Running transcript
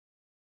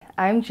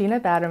I'm Gina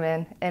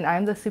Batterman, and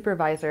I'm the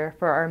supervisor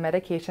for our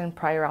medication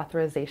prior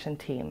authorization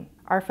team.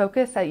 Our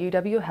focus at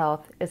UW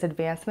Health is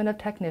advancement of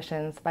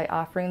technicians by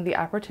offering the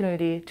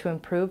opportunity to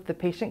improve the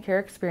patient care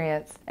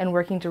experience and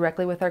working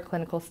directly with our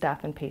clinical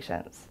staff and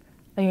patients.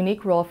 A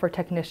unique role for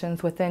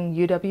technicians within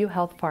UW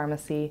Health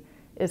Pharmacy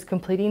is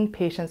completing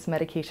patients'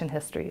 medication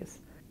histories.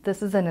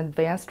 This is an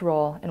advanced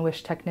role in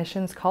which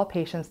technicians call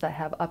patients that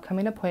have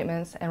upcoming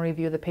appointments and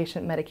review the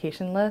patient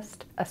medication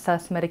list,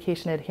 assess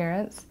medication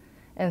adherence,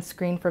 and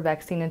screen for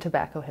vaccine and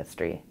tobacco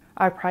history.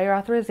 Our prior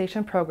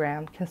authorization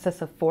program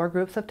consists of 4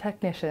 groups of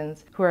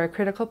technicians who are a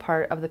critical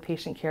part of the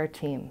patient care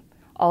team.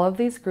 All of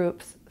these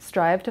groups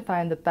strive to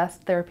find the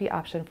best therapy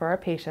option for our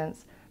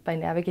patients by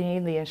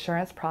navigating the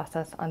insurance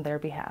process on their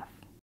behalf.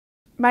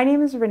 My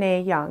name is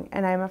Renee Young,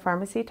 and I am a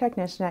pharmacy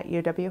technician at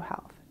UW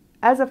Health.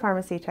 As a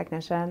pharmacy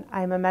technician,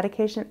 I am a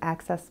medication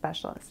access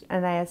specialist,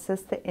 and I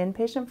assist the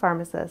inpatient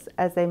pharmacists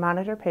as they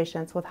monitor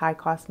patients with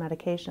high-cost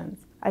medications.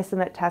 I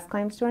submit test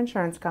claims to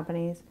insurance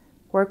companies,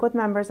 work with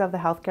members of the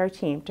healthcare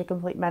team to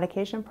complete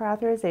medication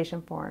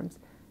pre-authorization forms,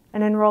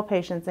 and enroll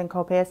patients in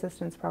copay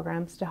assistance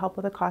programs to help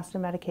with the cost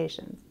of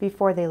medications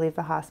before they leave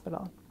the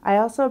hospital. I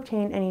also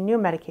obtain any new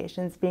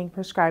medications being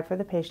prescribed for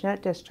the patient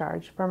at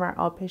discharge from our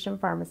outpatient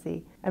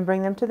pharmacy and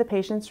bring them to the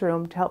patient's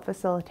room to help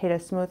facilitate a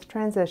smooth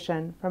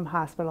transition from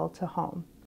hospital to home.